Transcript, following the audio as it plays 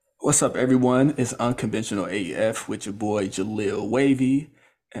What's up, everyone? It's Unconventional AF with your boy Jaleel Wavy,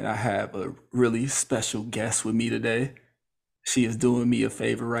 and I have a really special guest with me today. She is doing me a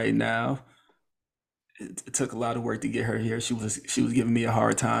favor right now. It took a lot of work to get her here. She was giving me a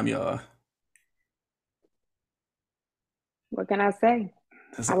hard time, y'all. What can I say?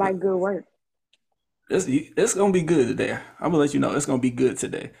 It's, I like good work. it's gonna be good today. I'm gonna let you know it's gonna be good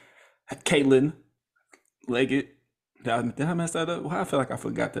today. Caitlin Leggett. Did I mess that up? Well, I feel like I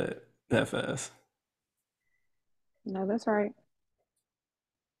forgot that fast. No, that's right.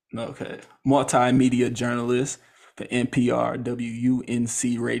 Okay. Multimedia journalist for NPR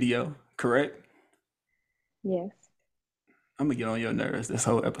WUNC Radio, correct? Yes. I'm gonna get on your nerves this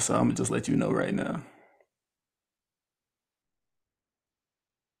whole episode. I'm gonna just let you know right now.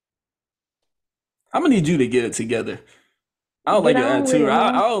 I'm gonna need you to get it together. I don't Get like your on with attitude. it,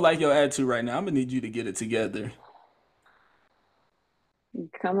 I man. don't like your attitude right now. I'm gonna need you to get it together.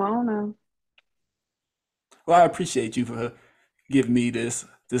 Come on now. Well, I appreciate you for giving me this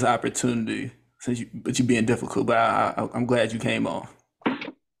opportunity but you being difficult. But I'm glad you came on.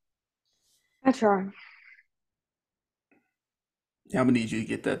 I try. Yeah, I'm gonna need you to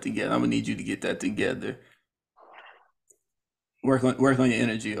get that together. I'm gonna need you to get that together. Work on your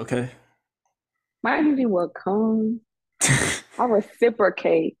energy, okay? My energy will come. I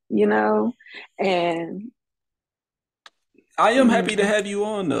reciprocate, and I am happy to mm, have you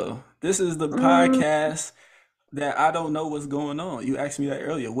on though. This is the mm, podcast that I don't know what's going on. You asked me that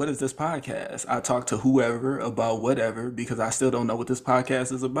earlier. What is this podcast? I talk to whoever about whatever because I still don't know what this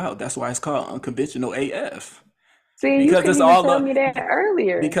podcast is about. That's why it's called Unconventional AF. see, you Because it's couldn't even tell me that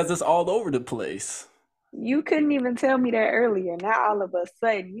earlier. because it's all over the place. You couldn't even tell me that earlier. Now all of a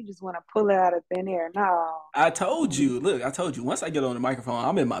sudden you just want to pull it out of thin air. No. I told Mm-mm. you. Look, I told you. Once I get on the microphone,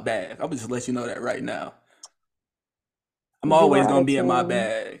 I'm in my bag. I'm gonna just let you know that right now. I'm always Zero out gonna of be in my 10.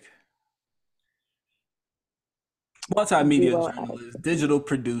 bag. Multimedia Zero out of journalist, 10. digital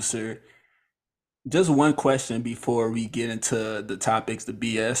producer. Just one question before we get into the topics, the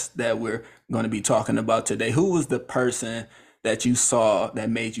BS that we're going to be talking about today. Who was the person that you saw that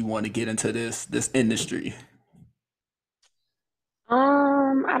made you want to get into this industry?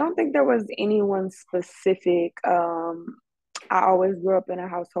 I don't think there was anyone specific. I always grew up in a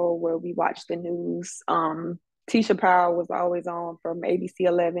household where we watched the news. Tisha Powell was always on from ABC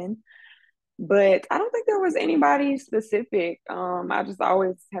 11, but I don't think there was anybody specific. I just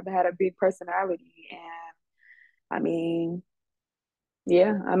always have had a big personality, and I mean,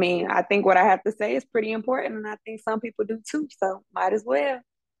 yeah, I think what I have to say is pretty important, and I think some people do too. So might as well.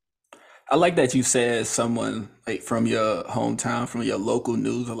 I like that you said someone like from your hometown, from your local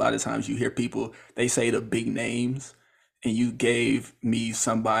news. A lot of times you hear people, they say the big names, and you gave me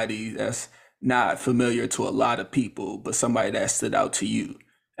somebody that's not familiar to a lot of people, but somebody that stood out to you.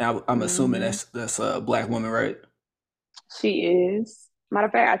 And I'm assuming Hmm. that's a black woman, right? She is. Matter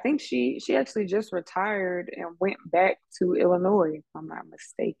of fact, I think she actually just retired and went back to Illinois, if I'm not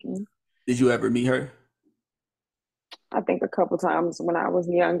mistaken. Did you ever meet her? I think a couple times when I was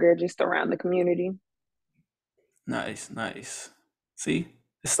younger, just around the community. Nice, nice. See,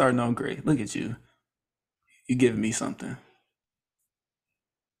 it's starting on great. Look at you. You giving me something.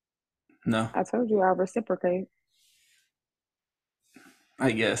 No, I told you I reciprocate.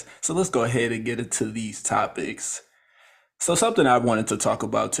 I guess. So let's go ahead and get into these topics. So something I wanted to talk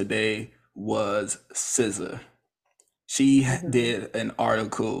about today was SZA. She Hmm. did an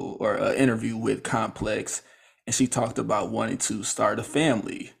article or an interview with Complex, and she talked about wanting to start a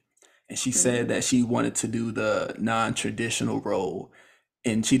family. And she said Hmm. that she wanted to do the non-traditional role,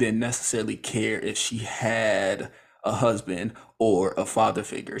 and she didn't necessarily care if she had a husband or a father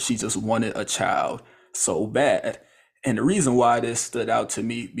figure. She just wanted a child so bad. And the reason why this stood out to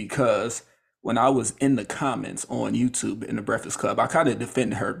me because when I was in the comments on YouTube in the Breakfast Club, I kind of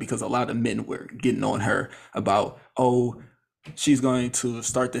defended her because a lot of men were getting on her about, oh, she's going to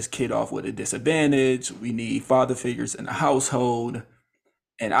start this kid off with a disadvantage. We need father figures in the household.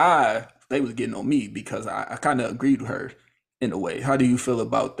 And they was getting on me because I kind of agreed with her in a way. How do you feel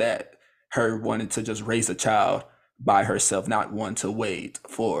about that? Her wanting to just raise a child by herself, not wanting to wait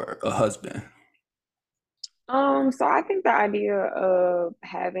for a husband. So I think the idea of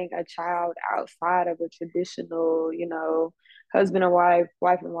having a child outside of a traditional, husband and wife,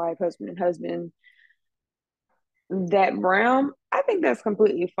 wife and wife, husband and husband, that realm, I think that's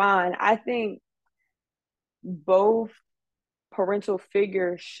completely fine. I think both parental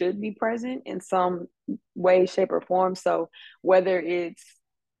figure should be present in some way, shape, or form. So whether it's,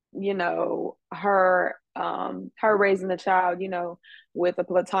 her her raising the child, with a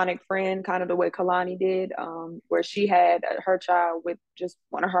platonic friend, kind of the way Kalani did, where she had her child with just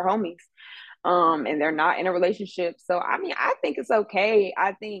one of her homies, and they're not in a relationship. So, I mean, I think it's okay.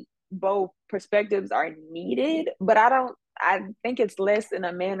 I think both perspectives are needed, but I think it's less in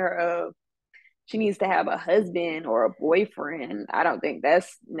a manner of she needs to have a husband or a boyfriend. I don't think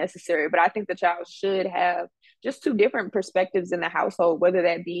that's necessary, but I think the child should have just two different perspectives in the household, whether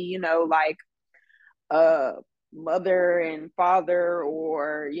that be, like a mother and father,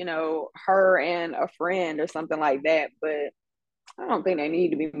 or, her and a friend or something like that. But I don't think they need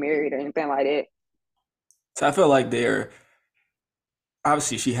to be married or anything like that. So I feel like they're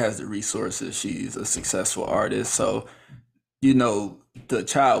obviously she has the resources. She's a successful artist, so you know the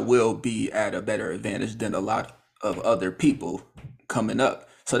child will be at a better advantage than a lot of other people coming up.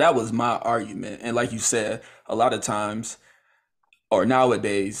 So that was my argument. And like you said, a lot of times or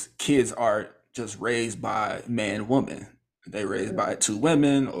nowadays, kids are just raised by man, woman. They raised by Mm, two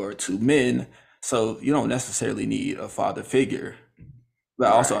women or two men. So you don't necessarily need a father figure. But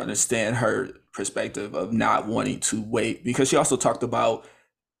I also right. understand her perspective of not wanting to wait because she also talked about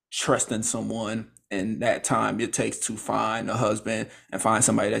trusting someone and that time it takes to find a husband and find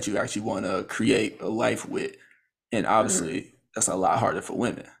somebody that you actually want to create a life with. And Mm. obviously, that's a lot harder for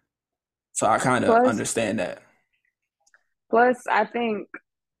women. So I kind of Plus, understand that. I think,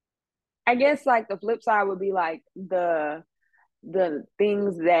 I guess, like the flip side would be like the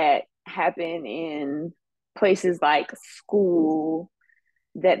things that happen in places like school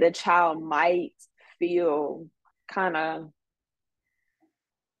that the child might feel kind of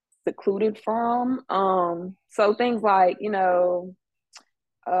secluded from. So things like,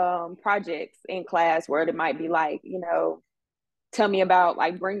 projects in class where it might be like, tell me about,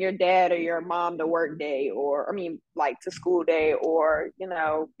 like, bring your dad or your mom to work day, or I mean like to school day, or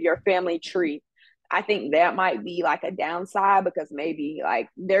your family tree. I think that might be like a downside, because maybe like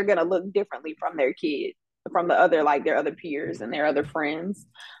they're gonna look differently from their kid, from the other, like their other peers and their other friends.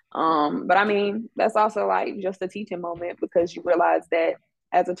 But I mean, that's also like just a teaching moment, because you realize that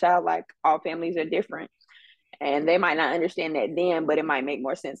as a child, like, all families are different, and they might not understand that then, but it might make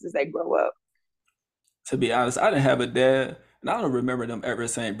more sense as they grow up. To be honest, I didn't have a dad, and I don't remember them ever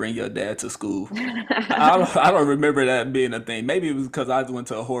saying "bring your dad to school." I don't remember that being a thing. Maybe it was because I went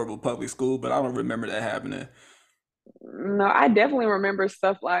to a horrible public school, but I don't remember that happening. No, I definitely remember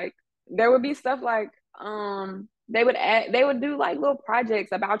stuff like, there would be stuff like, they would do like little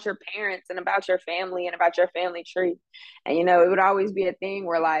projects about your parents and about your family and about your family tree. And it would always be a thing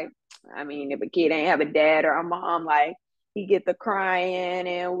where, like, I mean, if a kid ain't have a dad or a mom, like, he get the crying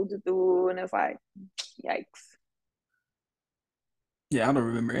and and it's like, yikes. Yeah, I don't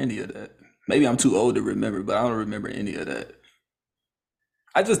remember any of that. Maybe I'm too old to remember, but I don't remember any of that.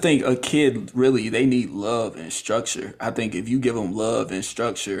 I just think a kid really they need love and structure. I think if you give them love and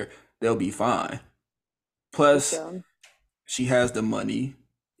structure, they'll be fine. For Plus, sure. she has the money,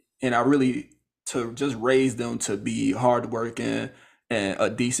 and I really to just raise them to be hardworking and a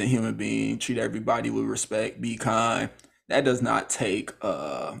decent human being, treat everybody with respect, be kind. That does not take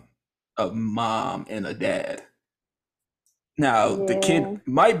a mom and a dad. Now, the Yeah. kid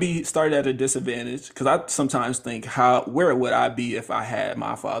might be started at a disadvantage because I sometimes think, how where would I be if I had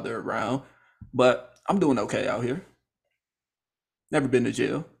my father around? But I'm doing okay out here. Never been to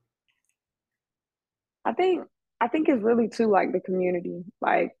jail. I think I think it's really too, like, the community,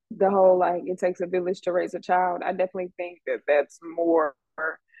 like the whole, like, it takes a village to raise a child. I definitely think that that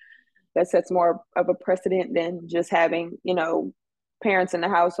sets more of a precedent than just having, parents in the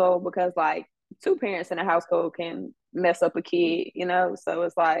household, because like two parents in a household can mess up a kid. So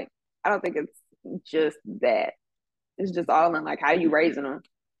it's like, I don't think it's just that. It's just all in like how you raising them.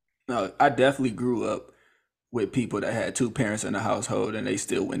 No, I definitely grew up with people that had two parents in the household and they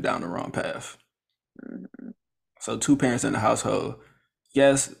still went down the wrong path. Mhm. So two parents in the household,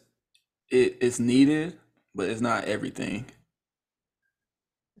 yes, it's needed, but it's not everything.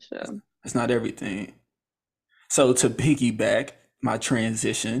 Sure. It's not everything. So to piggyback my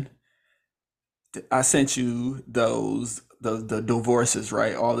transition, I sent you the divorces,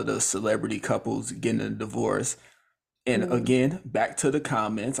 right? All of the celebrity couples getting a divorce. And Mm. again, back to the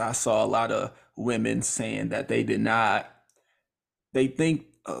comments, I saw a lot of women saying that they did not they think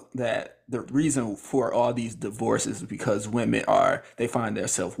that the reason for all these divorces is because women are they find their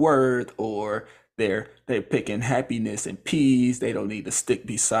self-worth or they're picking happiness and peace. They don't need to stick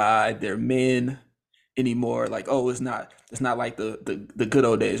beside their men anymore. Like, oh, it's not like the good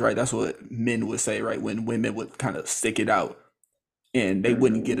old days, right? That's what men would say, right? When women would kind of stick it out and they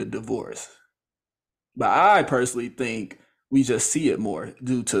wouldn't get Hmm. a divorce. But I personally think we just see it more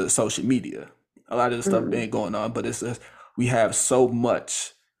due to social media. A lot of the stuff Mm-hmm. been going on, but it's just we have so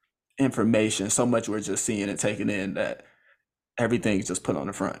much information, so much we're just seeing and taking in that everything's just put on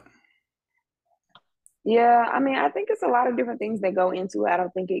the front. Yeah, I mean, I think it's a lot of different things that go into it. I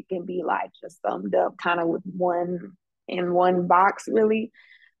don't think it can be like just summed up kind of with one in one box, really.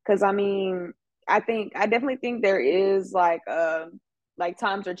 Because I mean, I definitely think there is like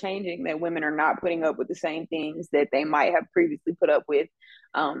times are changing that women are not putting up with the same things that they might have previously put up with.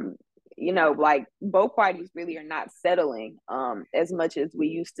 Um, like both parties really are not settling as much as we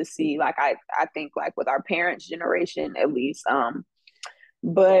used to see. Like I think like with our parents' generation at least.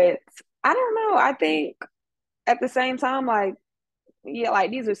 But I don't know. I think at the same time, like, yeah, like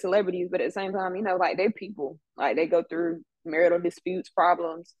these are celebrities, but at the same time, like they're people. Like they go through marital disputes,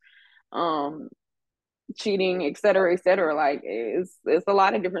 problems, um, cheating, et cetera, et cetera. Like it's a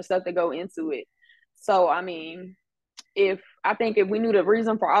lot of different stuff that go into it. So I mean, if I think if we knew the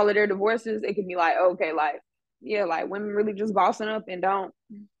reason for all of their divorces, it could be like, okay, like, yeah, like women really just bossing up and don't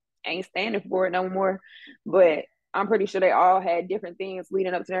ain't standing for it no more. But I'm pretty sure they all had different things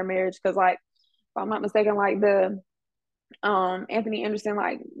leading up to their marriage. Cause like if I'm not mistaken, like the Anthony Anderson,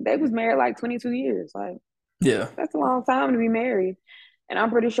 like they was married like 22 years. Like Yeah. that's a long time to be married. And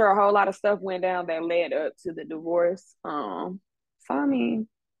I'm pretty sure a whole lot of stuff went down that led up to the divorce. So I mean,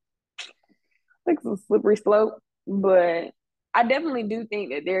 I think it's a slippery slope, but I definitely do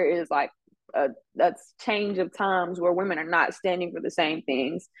think that there is like a that's change of times where women are not standing for the same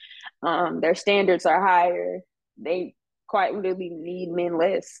things. Their standards are higher. They quite literally need men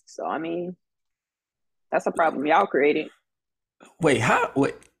less. So I mean, that's a problem y'all created. Wait, how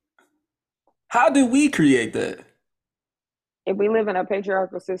did we create that? If we live in a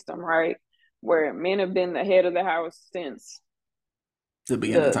patriarchal system, right, where men have been the head of the house since The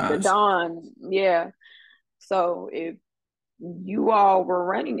beginning of the times. dawn, yeah. So if you all were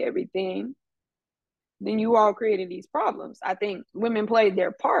running everything, then you all created these problems. I think women played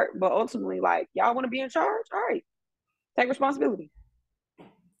their part, but ultimately, like y'all want to be in charge, all right, take responsibility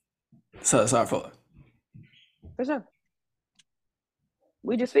So it's our fault. for sure.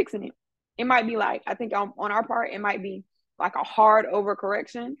 We just fixing it. It might be like I think on our part, it might be like a hard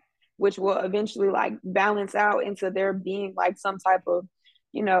overcorrection, which will eventually like balance out into there being like some type of,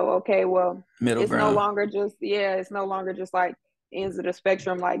 okay, well, Middle it's no ground. longer just it's no longer just like ends of the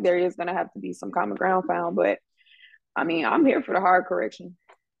spectrum. Like there is gonna have to be some common ground found. But I mean, I'm here for the hard correction.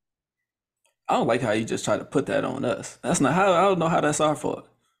 I don't like how you just try to put that on us. That's not how I don't know how that's our fault.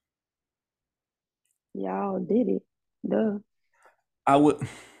 Y'all did it. Duh. I would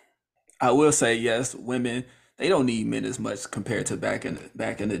I will say yes, women they don't need men as much compared to back in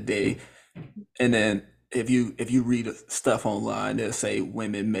the day. And then if you read stuff online, they'll say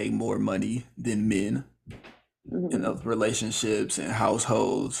women make more money than men in Hmm. those relationships and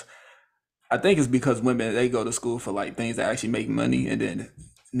households. I think it's because women they go to school for like things that actually make money, and then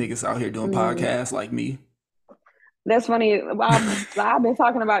niggas out here doing Hmm. podcasts like me. That's funny. I've been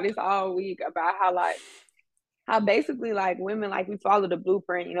talking about this all week about how basically like women like we follow the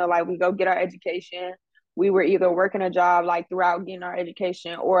blueprint, like we go get our education. We were either working a job like throughout getting our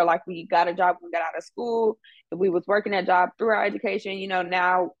education or like we got a job when we got out of school. If we was working that job through our education,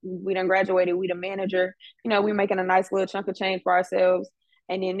 now we done graduated, we the manager, we making a nice little chunk of change for ourselves.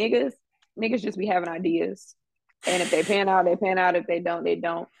 And then niggas just be having ideas. And if they pan out, they pan out. If they don't, they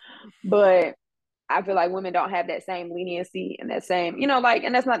don't. But I feel like women don't have that same leniency and that same, like,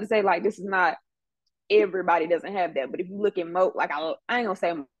 and that's not to say like this is not everybody doesn't have that. But if you look at most, like I ain't gonna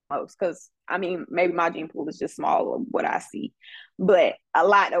say most, because I mean maybe my gene pool is just small of what I see, but a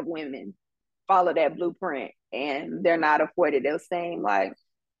lot of women follow that blueprint and they're not afforded those same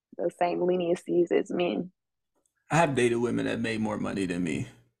leniencies as men. I have dated women that made more money than me.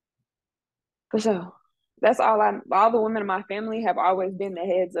 For sure. That's all the women in my family have always been the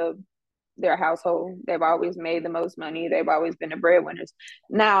heads of their household. They've always made the most money. They've always been the breadwinners.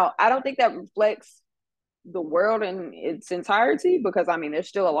 Now, I don't think that reflects the world in its entirety because I mean there's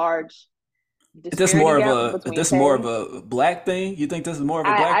still a large disparity gap Is between this more of pay. a black thing? You think this is more of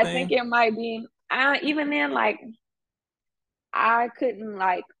a black I think thing? it might be. I even then like I couldn't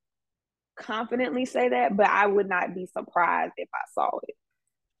like confidently say that, but I would not be surprised if I saw it.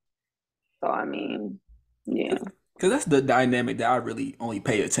 So I mean, yeah. Because that's the dynamic that I really only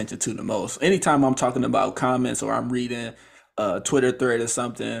pay attention to the most. Anytime I'm talking about comments or I'm reading a Twitter thread or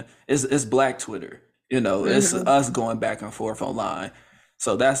something, it's Black Twitter. It's Hmm. us going back and forth online.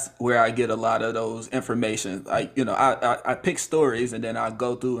 So that's where I get a lot of those information. Like, I pick stories and then I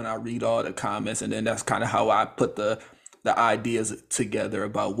go through and I read all the comments and then that's kind of how I put the ideas together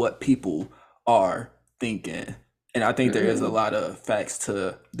about what people are thinking. And I think there is a Hmm. lot of facts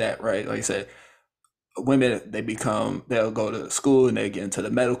to that, right? Like I said, women, they'll go to school and they get into the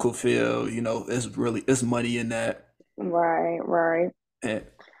medical field. It's money in that. Right, right. And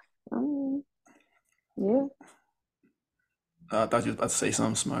Mm, yeah. I thought you was about to say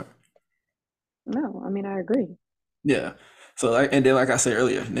something smart. No, I mean I agree. Yeah. So and then like I said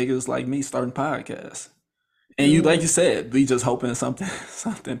earlier, niggas like me starting podcasts. And you, like you Mm, said, we just hoping something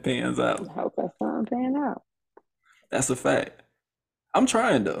something pans out. hope that's something paying out. That's a fact. I'm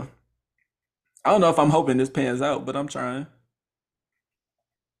trying though. I don't know if I'm hoping this pans out, but I'm trying.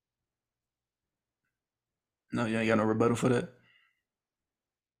 No, you ain't got no rebuttal for that.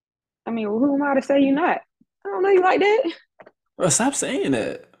 I mean, who am I to say you're not? I don't know you like that. Bro, stop saying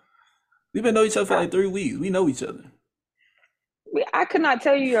that. We've been know each other for I, like 3 weeks. We know each other. I could not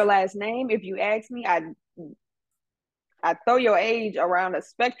tell you your last name if you asked me. I throw your age around a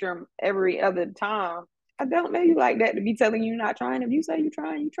spectrum every other time. I don't know you like that to be telling you not trying. If you say you're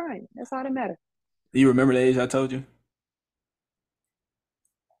trying, you're trying. That's all that matters. Do you remember the age I told you?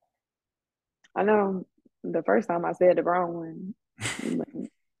 I know the first time I said the wrong one. But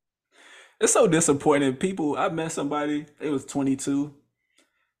It's so disappointing. I met somebody, they was 22.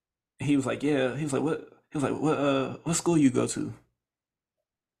 He was like, yeah. He was like, what? He was like, what school you go to?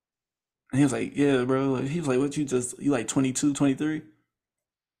 And he was like, yeah, bro. He was like, you like 22, 23?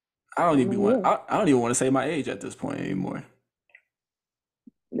 yeah, I don't even want to say my age at this point anymore.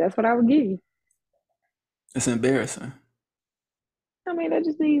 that's what I would give you. It's embarrassing. I mean, that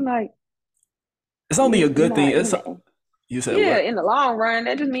just means like It's only a you're good thing. not You said yeah, what? in the long run,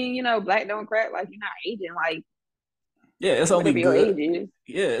 that just means, black don't crack, like you're not aging like Yeah, it's only whatever your good. age is.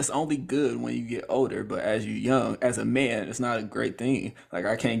 Yeah, it's only good when you get older, but as you young, as a man, it's not a great thing. Like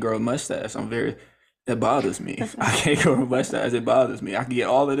I can't grow a mustache. It bothers me. I can't grow a mustache. It bothers me. I can get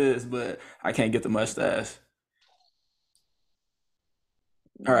all of this, but I can't get the mustache.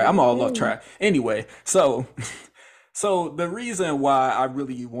 All right, I'm I all feel off you. track. Anyway, so the reason why I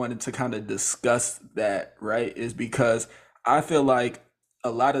really wanted to kind of discuss that, right, is because I feel like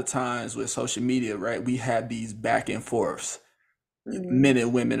a lot of times with social media, right, we have these back and forths, Hmm. men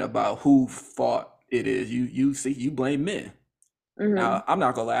and women, about who fault it is. You see, you blame men. Hmm. Now, I'm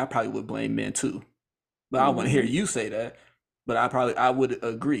not gonna lie, I probably would blame men too. But I want to hear Hmm. you say that. But I would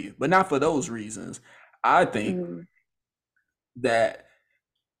agree, but not for those reasons. I think Hmm. that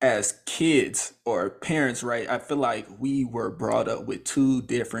as kids or parents, right, I feel like we were brought up with two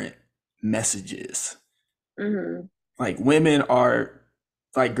different messages. Hmm. Like women are,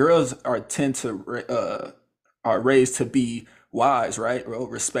 like girls are tend to are raised to be wise, right? Or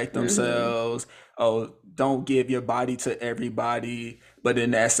respect Hmm. themselves. Oh, don't give your body to everybody. But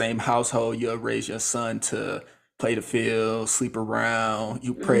in that same household, you'll raise your son to play the field, sleep around.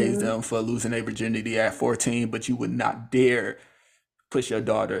 You praise Hmm. them for losing their virginity at 14, but you would not dare push your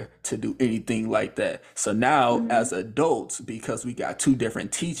daughter to do anything like that. So now, Hmm. as adults, because we got two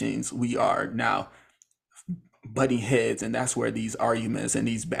different teachings, we are now butting heads, and that's where these arguments and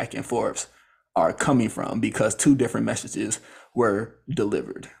these back and forths are coming from because two different messages were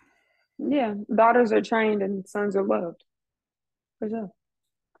delivered. Yeah, daughters are trained and sons are loved, for sure.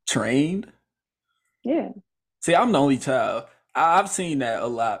 Trained. Yeah. See, I'm the only child. I've seen that a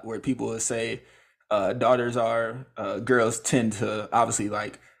lot where people would say daughters are girls tend to obviously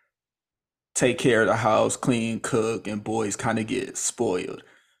like take care of the house, clean, cook, and boys kind of get spoiled.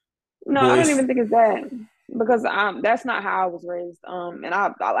 No, I don't Boys, even think it's that because that's not how I was raised. And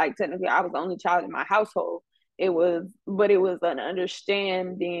I like technically I was the only child in my household. But it was an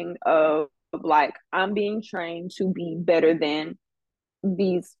understanding of like I'm being trained to be better than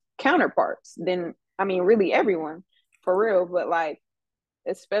these counterparts than I mean really everyone for real. But like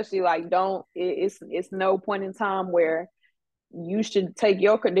especially like don't it's no point in time where you should take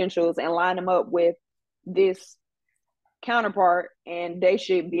your credentials and line them up with this counterpart and they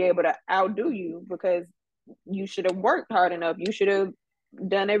should be able to outdo you because you should have worked hard enough. You should have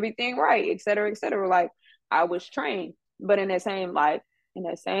done everything right, et cetera, et cetera. Like I was trained, but in that same light,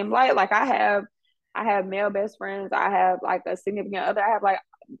 like I have male best friends. I have like a significant other. I have like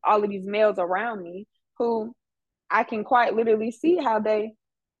all of these males around me who I can quite literally see how they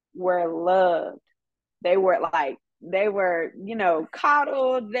were loved. They were,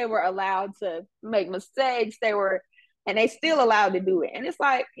 coddled. They were allowed to make mistakes. And they still allowed to do it. And it's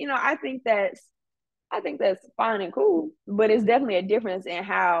like, I think that's fine and cool, but it's definitely a difference in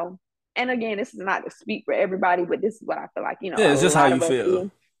how. And again, this is not to speak for everybody, but this is what I feel like yeah, a it's just how lot you of us feel.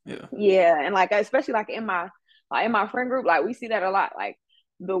 see. Yeah, Yeah, and like especially like in my friend group, like we see that a lot. Like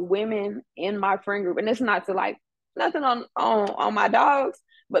the women in my friend group, and it's not to like nothing on my dogs,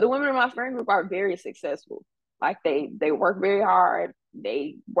 but the women in my friend group are very successful. Like they work very hard,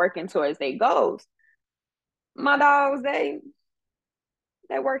 they working towards their goals. My dogs, they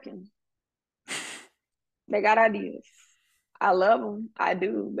working. They got ideas. I love them. I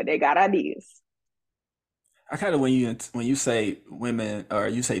do, but they got ideas. I kind of when you say women or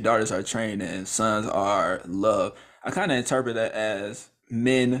you say daughters are trained and sons are loved, I kind of interpret that as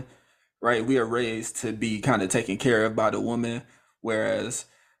men, right? We are raised to be kind of taken care of by the woman, whereas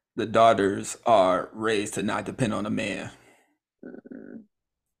the daughters are raised to not depend on a man, Mm.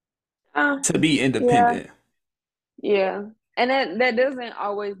 Uh, to be yeah, independent. yeah. And that doesn't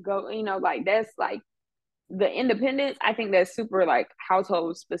always go, like that's like the independence. I think that's super like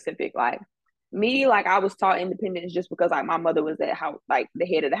household specific. Like me, like I was taught independence just because like my mother was at how like the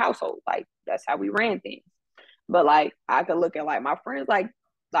head of the household. Like that's how we ran things. But like I could look at like my friends, like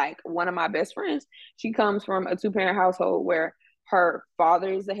one of my best friends, she comes from a two-parent household where her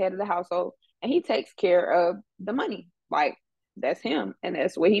father is the head of the household and he takes care of the money. Like that's him and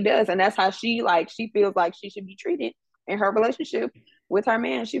that's what he does. And that's how she feels like she should be treated in her relationship with her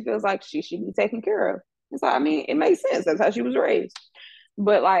man. She feels like she should be taken care of. And so I mean it makes sense. That's how she was raised.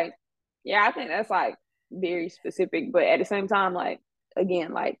 But like, yeah, I think that's like very specific. But at the same time, like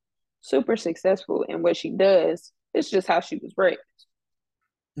again, like super successful in what she does. It's just how she was raised.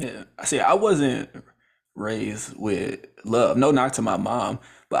 Yeah. I see, I wasn't raised with love. No knock to my mom,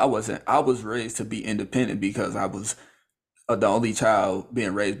 but I wasn't. I was raised to be independent because I was the only child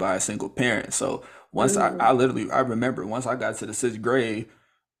being raised by a single parent. So I Mm-hmm. literally, I remember once I got to the sixth grade,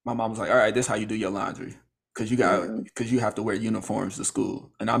 my mom was like, "All right, this is how you do your laundry, Mm-hmm. because you have to wear uniforms to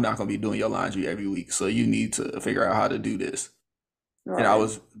school, and I'm not gonna be doing your laundry every week. So you need to figure out how to do this." And I Right.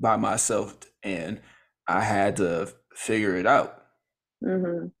 was by myself, and I had to figure it out.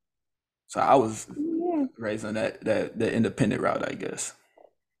 Mm-hmm. So I was Yeah. raised on that the independent route, I guess.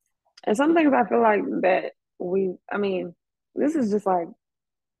 And some things I feel like that I mean, this is just like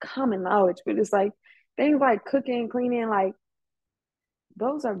common knowledge, but it's like things like cooking, cleaning, like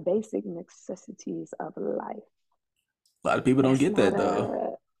those are basic necessities of life. A lot of people don't It's get not that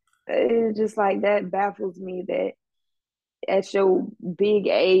though. a, it's just like that baffles me that at your big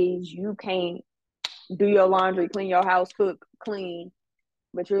age, you can't do your laundry, clean your house, cook, clean,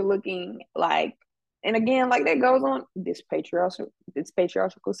 but you're looking like, and again, like that goes on this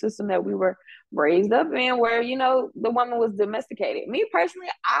patriarchal system that we were raised up in, where the woman was domesticated. Me personally,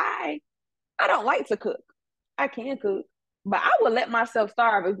 I don't like to cook. I can cook, but I would let myself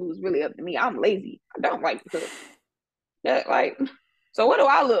starve if it was really up to me. I'm lazy. I don't like to cook. That like, so what do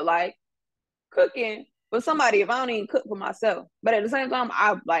I look like? Cooking for somebody if I don't even cook for myself. But at the same time,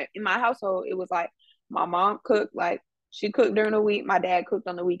 I like in my household, it was like my mom cooked, like she cooked during the week, my dad cooked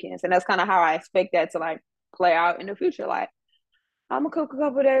on the weekends. And that's kind of how I expect that to like play out in the future. Like, I'm gonna cook a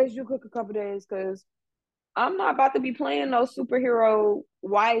couple days, you cook a couple days, because I'm not about to be playing no superhero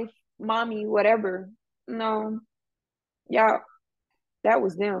wife, mommy, whatever. No, y'all, that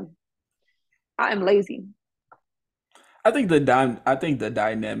was them. I am lazy. I think the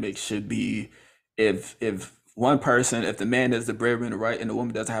dynamic should be if one person, if the man is the breadwinner, right, and the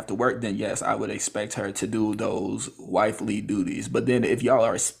woman doesn't have to work, then yes, I would expect her to do those wifely duties. But then if y'all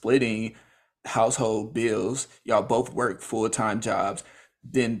are splitting household bills, y'all both work full-time jobs,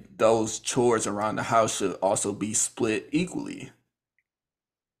 then those chores around the house should also be split equally.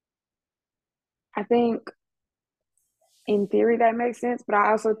 I think in theory that makes sense, but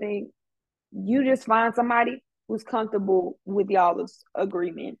I also think you just find somebody who's comfortable with y'all's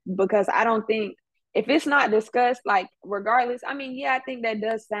agreement, because I don't think if it's not discussed, like regardless, I mean, yeah, I think that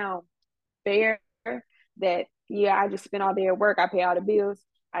does sound fair that yeah, I just spend all day at work, I pay all the bills,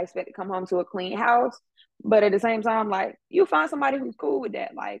 I expect to come home to a clean house. But at the same time, like you find somebody who's cool with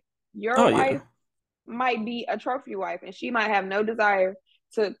that. Like your Oh yeah. wife might be a trophy wife and she might have no desire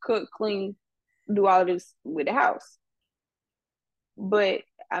to cook, clean, do all of this with the house. But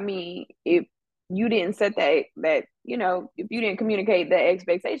I mean, if you didn't set if you didn't communicate the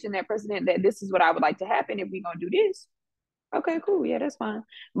expectation, that precedent, that this is what I would like to happen if we're gonna do this. Okay, cool, yeah, that's fine.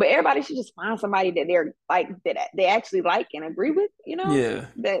 But everybody should just find somebody that they're like that they actually like and agree with. Yeah.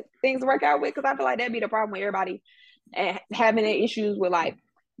 That things work out with. Because I feel like that'd be the problem with everybody having the issues with like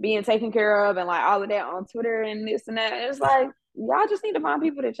being taken care of and like all of that on Twitter and this and that. It's like y'all just need to find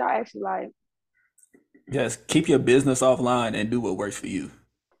people that y'all actually like. Yes, keep your business offline and do what works for you.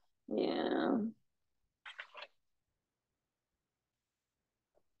 Yeah.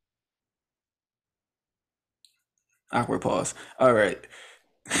 Awkward pause. All right.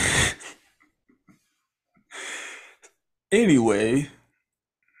 Anyway,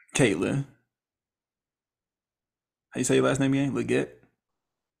 Caitlin, how you say your last name again? Leggett?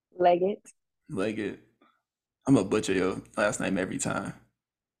 Leggett. Leggett. I'm gonna butcher your last name every time.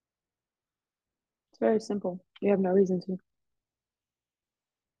 very simple. You have no reason to.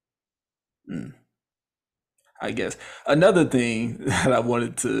 Mm, I guess another thing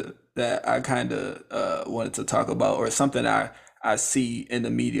that I kind of wanted to talk about, or something I see in the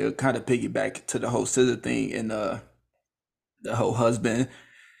media, kind of piggyback to the whole scissor thing and the whole husband,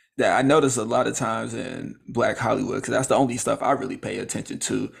 that I notice a lot of times in Black Hollywood, because that's the only stuff I really pay attention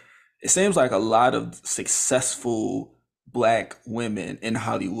to. It seems like a lot of successful Black women in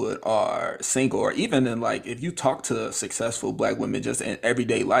Hollywood are single, or even in, like, if you talk to successful Black women just in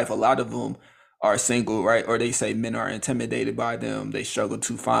everyday life, a lot of them are single, right? Or they say men are intimidated by them. They struggle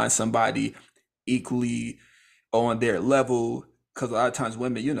to find somebody equally on their level, because a lot of times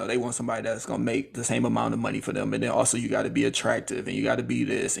women, they want somebody that's gonna make the same amount of money for them, and then also you got to be attractive, and you got to be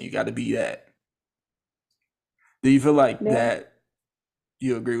this, and you got to be that. Do you feel like Yeah, that?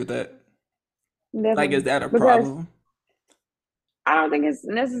 You agree with that? Like, is definitely. that a Because problem? I don't think it's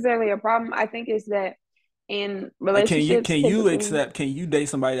necessarily a problem. I think it's that in Like, can you relationships, can you typically, accept? Can you date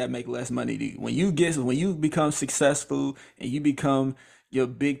somebody that make less money than you? When you become successful and you become your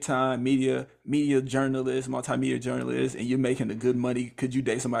big time media journalist, multimedia journalist, and you're making a good money, could you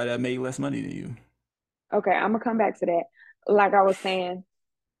date somebody that made less money than you? okay, I'm gonna come back to that. Like I was saying,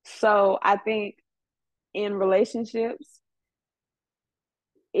 so I think in relationships,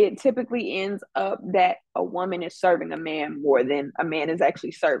 it typically ends up that a woman is serving a man more than a man is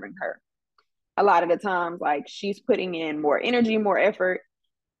actually serving her. A lot of the times, like she's putting in more energy, more effort.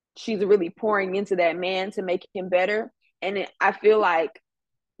 She's really pouring into that man to make him better. I feel like,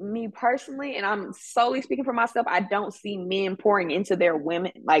 me personally, and I'm solely speaking for myself, I don't see men pouring into their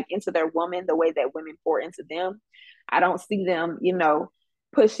women, like into their woman, the way that women pour into them. I don't see them,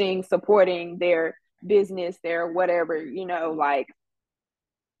 pushing, supporting their business, their whatever, like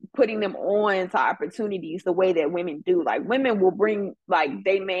putting them on to opportunities the way that women do. Like women will bring like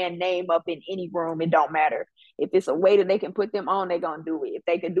they man name up in any room. It don't matter. If it's a way that they can put them on, they're gonna do it. If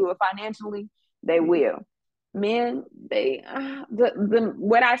they can do it financially, they will. Men, they the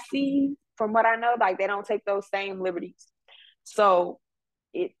what I see from what I know, like they don't take those same liberties. So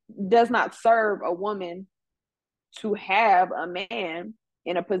it does not serve a woman to have a man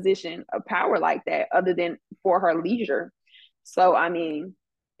in a position of power like that, other than for her leisure. So I mean,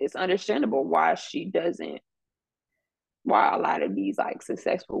 it's understandable why she doesn't, why a lot of these like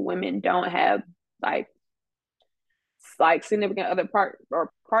successful women don't have like significant other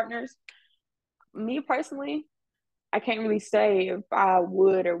partners. Me personally, I can't really say if I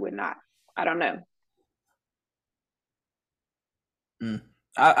would or would not. I don't know. Mm.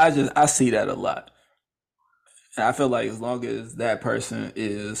 I see that a lot. And I feel like as long as that person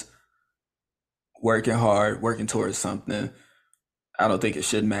is working hard, working towards something, I don't think it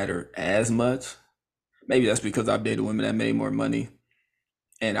should matter as much. Maybe that's because I've dated women that made more money.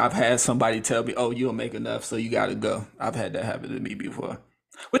 And I've had somebody tell me, "Oh, you don't make enough, so you got to go." I've had that happen to me before,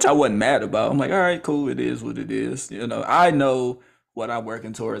 which I wasn't mad about. I'm like, "All right, cool. It is what it is." I know what I'm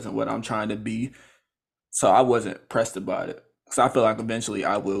working towards and what I'm trying to be, so I wasn't pressed about it. So I feel like eventually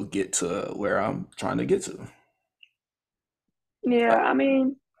I will get to where I'm trying to get to. Yeah, I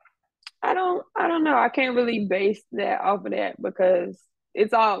mean, I don't know. I can't really base that off of that because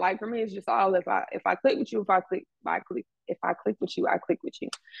it's all like for me, it's just all if I click with you, if I click with you, I click with you.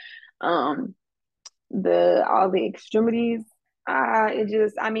 Um, the all the extremities, it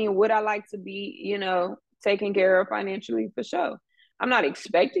just, I mean, would I like to be, taken care of financially? For sure. I'm not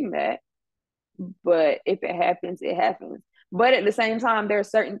expecting that, but if it happens, it happens. But at the same time, there are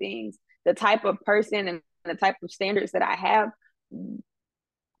certain things, the type of person and the type of standards that I have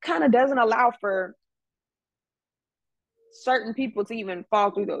kind of doesn't allow for certain people to even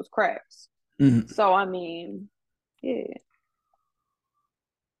fall through those cracks. Mhm. So I mean, yeah.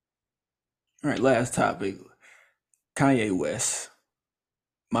 All right, last topic. Kanye West,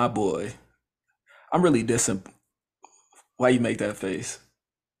 my boy. I'm really disappointed. Why you make that face?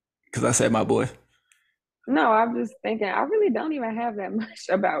 Because I said my boy. No, I'm just thinking I really don't even have that much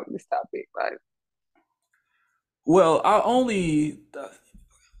about this topic. Like, Well, I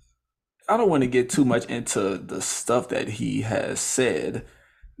don't want to get too much into the stuff that he has said,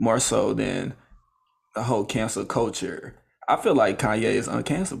 more so than the whole cancel culture. I feel like Kanye is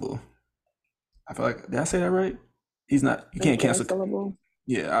uncancelable. I feel like, did I say that right? He's not. You can't cancel. uncancelable.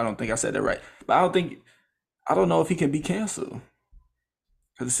 Yeah, I don't think I said that right. But I don't know if he can be canceled,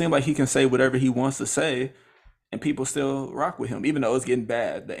 because it seems like he can say whatever he wants to say, and people still rock with him, even though it's getting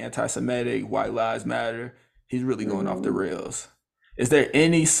bad. The anti-Semitic, white lives matter. He's really going off the Hmm. rails. Is there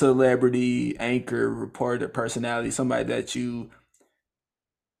any celebrity, anchor, reporter, personality, somebody that you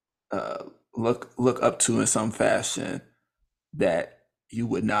uh, look up to in some fashion that you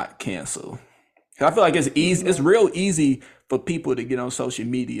would not cancel? I feel like it's easy. It's Yeah, real easy for people to get on social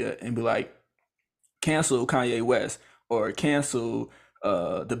media and be like, cancel Kanye West or cancel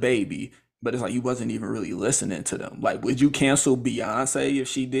the baby. But it's like you wasn't even really listening to them. Like, would you cancel Beyonce if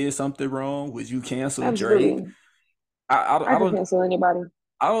she did something wrong? Would you cancel Drake? absolutely. I I could don't cancel anybody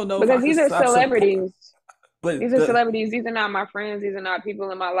I don't know if I because could these are stop support. celebrities. These But are the celebrities. These are not my friends. These are not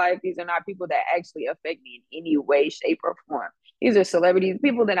people in my life. These are not people that actually affect me in any way, shape, or form. These are celebrities,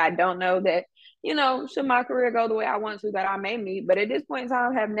 people that I don't know that, should my career go the way I want to, that I may meet, but at this point in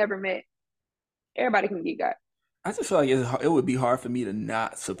time, have never met. Everybody can get got. I just feel like it would be hard for me to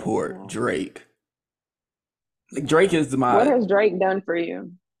not It's support not. Drake. Like Drake is What my has Drake done for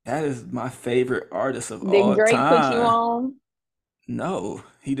you? that is my favorite artist of Did all Drake put you time. on? No,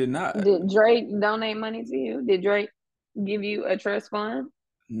 he did not. Did Drake donate money to you? Did Drake give you a trust fund?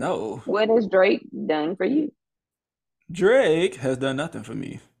 No. What has Drake done for you? Drake has done nothing for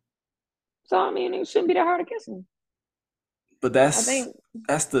me. So I mean, it shouldn't be that hard to kiss him. But I think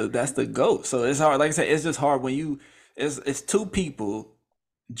that's the goat. So it's hard. Like I said, it's just hard when you it's two people,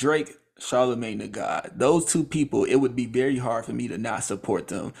 Drake, Charlemagne the God. Those two people, it would be very hard for me to not support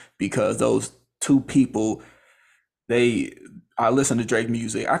them because those two people, they I listen to Drake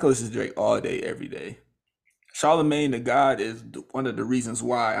music. I could listen to Drake all day, every day. Charlemagne the God is one of the reasons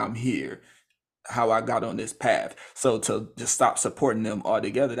why I'm here, how I got on this path. So to just stop supporting them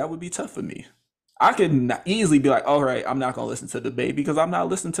altogether, that would be tough for me. I could easily be like, all right, I'm not gonna listen to the baby because I'm not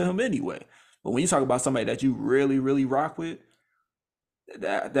listening to him anyway. But when you talk about somebody that you really, really rock with,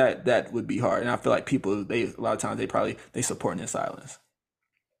 that would be hard. And I feel like people they a lot of times they support in silence.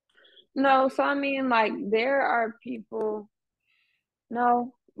 no. So I mean, like there are people.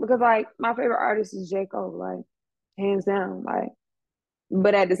 No, because like my favorite artist is J. Cole, like hands down. Like,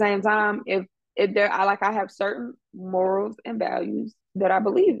 but at the same time, if there, I have certain morals and values that I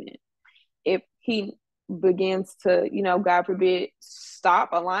believe in. If he begins to, God forbid,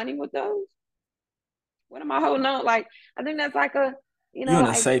 stop aligning with those, what am I holding on? Like, I think that's like a, You in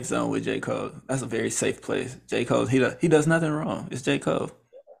a like safe zone with J. Cole. That's a very safe place. J. Cole, he does nothing wrong. It's J. Cole.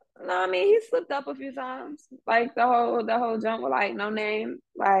 no, I mean he slipped up a few times. Like the whole jump with like no name,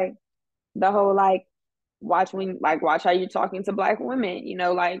 like the whole like watch how you're talking to black women,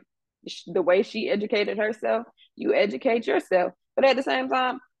 like the way she educated herself, you educate yourself. But at the same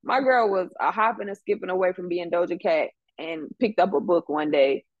time, my girl was a hopping and skipping away from being Doja Cat and picked up a book one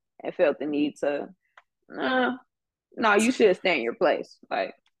day and felt the need to, uh, no, you should stay in your place.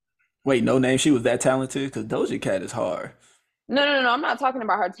 Like, Wait, no name. She was that talented because Doja Cat is hard. no. I'm not talking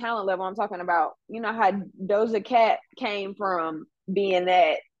about her talent level. I'm talking about, how Doja Cat came from being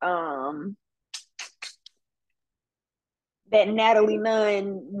that Natalie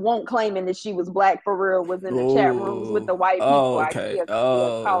Nunn won't claiming that she was black for real was in the chat rooms with Oh, the white people. oh, Like, okay. yeah,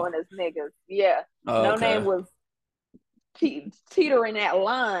 Oh, calling us niggas. Yeah. No okay. name was teetering that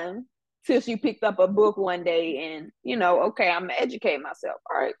line till she picked up a book one day and, okay, I'm gonna educate myself.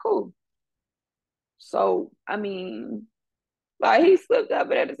 All right, cool. So, I mean, like he slipped up,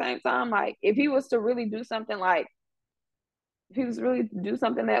 but at the same time, like if he was to really do something like if he was really to do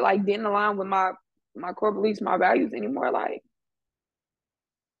something that like didn't align with my core beliefs, my values anymore, like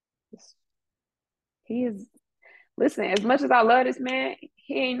he is listen, as much as I love this man,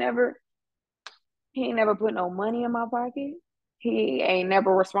 he ain't never put no money in my pocket. He ain't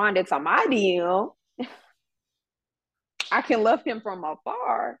never responded to my DM. I can love him from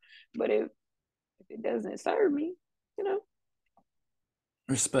afar, but if it doesn't serve me, you know,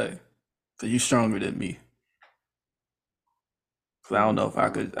 Respect. So you stronger than me. Cause I don't know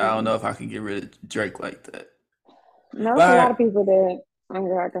no, if I could get rid of Drake like that. no, it's a lot of But people that I'm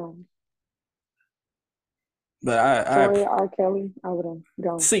like, going I Tory R. Kelly, I would have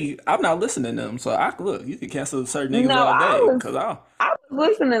gone. see. I'm not listening to them, so I look. You can cancel certain niggas No, all I day. was Cause I I was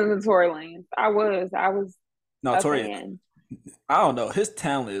listening to Tory Lanez. I was no a Tory. fan. I don't know. His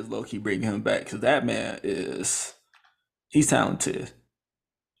talent is low key bringing him back. Cause that man is he's talented.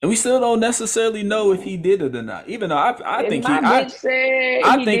 And we still don't necessarily know if he did it or not. Even though I If think my bitch said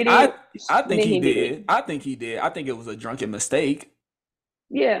I he think did it, I think then he he did it. did. I think he did. I think it was a drunken mistake.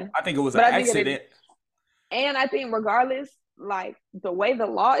 Yeah. I think it was an But I think it is. accident. And I think regardless, like the way the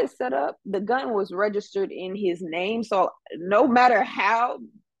law is set up, the gun was registered in his name. So no matter how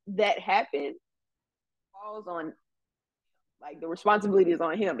that happened, falls on like the responsibility is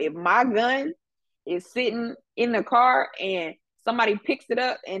on him. If my gun is sitting in the car and somebody picks it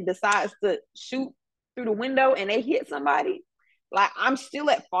up and decides to shoot through the window and they hit somebody, like I'm still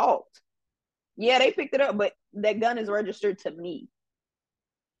at fault. Yeah, they picked it up, but that gun is registered to me.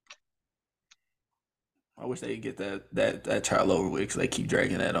 I wish they could get that trial over with because they keep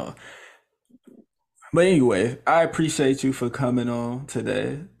dragging that on. But anyway, I appreciate you for coming on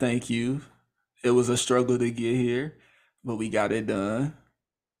today. Thank you. It was a struggle to get here, but we got it done.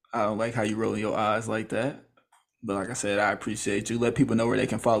 I don't like how you rolling your eyes like that. But like I said, I appreciate you. Let people know where they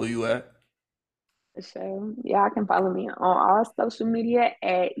can follow you at. For sure. Yeah, I can follow me on all social media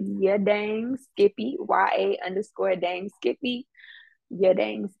at ya dang Skippy, YA_dang Skippy, ya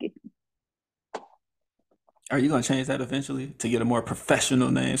dang Skippy. Are you gonna change that eventually to get a more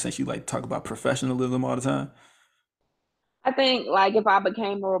professional name since you like to talk about professionalism all the time? I think like if I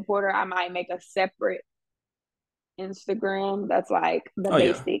became a reporter, I might make a separate Instagram that's like the Oh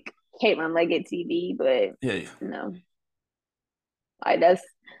yeah. basic Caitlin Leggett TV, but Yeah, no, like that's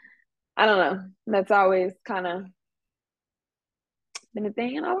I don't know. That's always kind of been a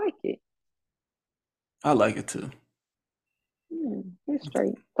thing, and I like it. I like it too. It's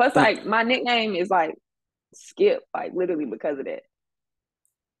straight. Plus, Thank like my nickname is like Skip, like literally because of that.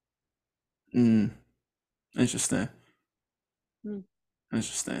 mm, interesting. Mm.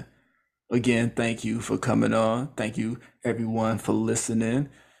 Interesting. Again, thank you for coming on. Thank you everyone for listening.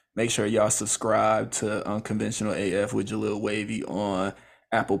 Make sure y'all subscribe to Unconventional AF with Jalil Wavy on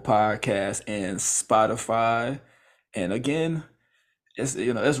Apple Podcasts and Spotify. And again,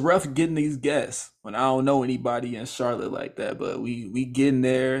 it's rough getting these guests when I don't know anybody in Charlotte like that, but we getting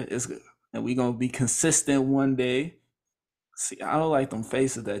there. It's and we gonna be consistent one day. See, I don't like them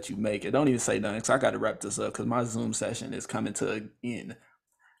faces that you make. It don't even say nothing because I got to wrap this up because my Zoom session is coming to an end.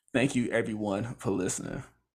 Thank you everyone for listening.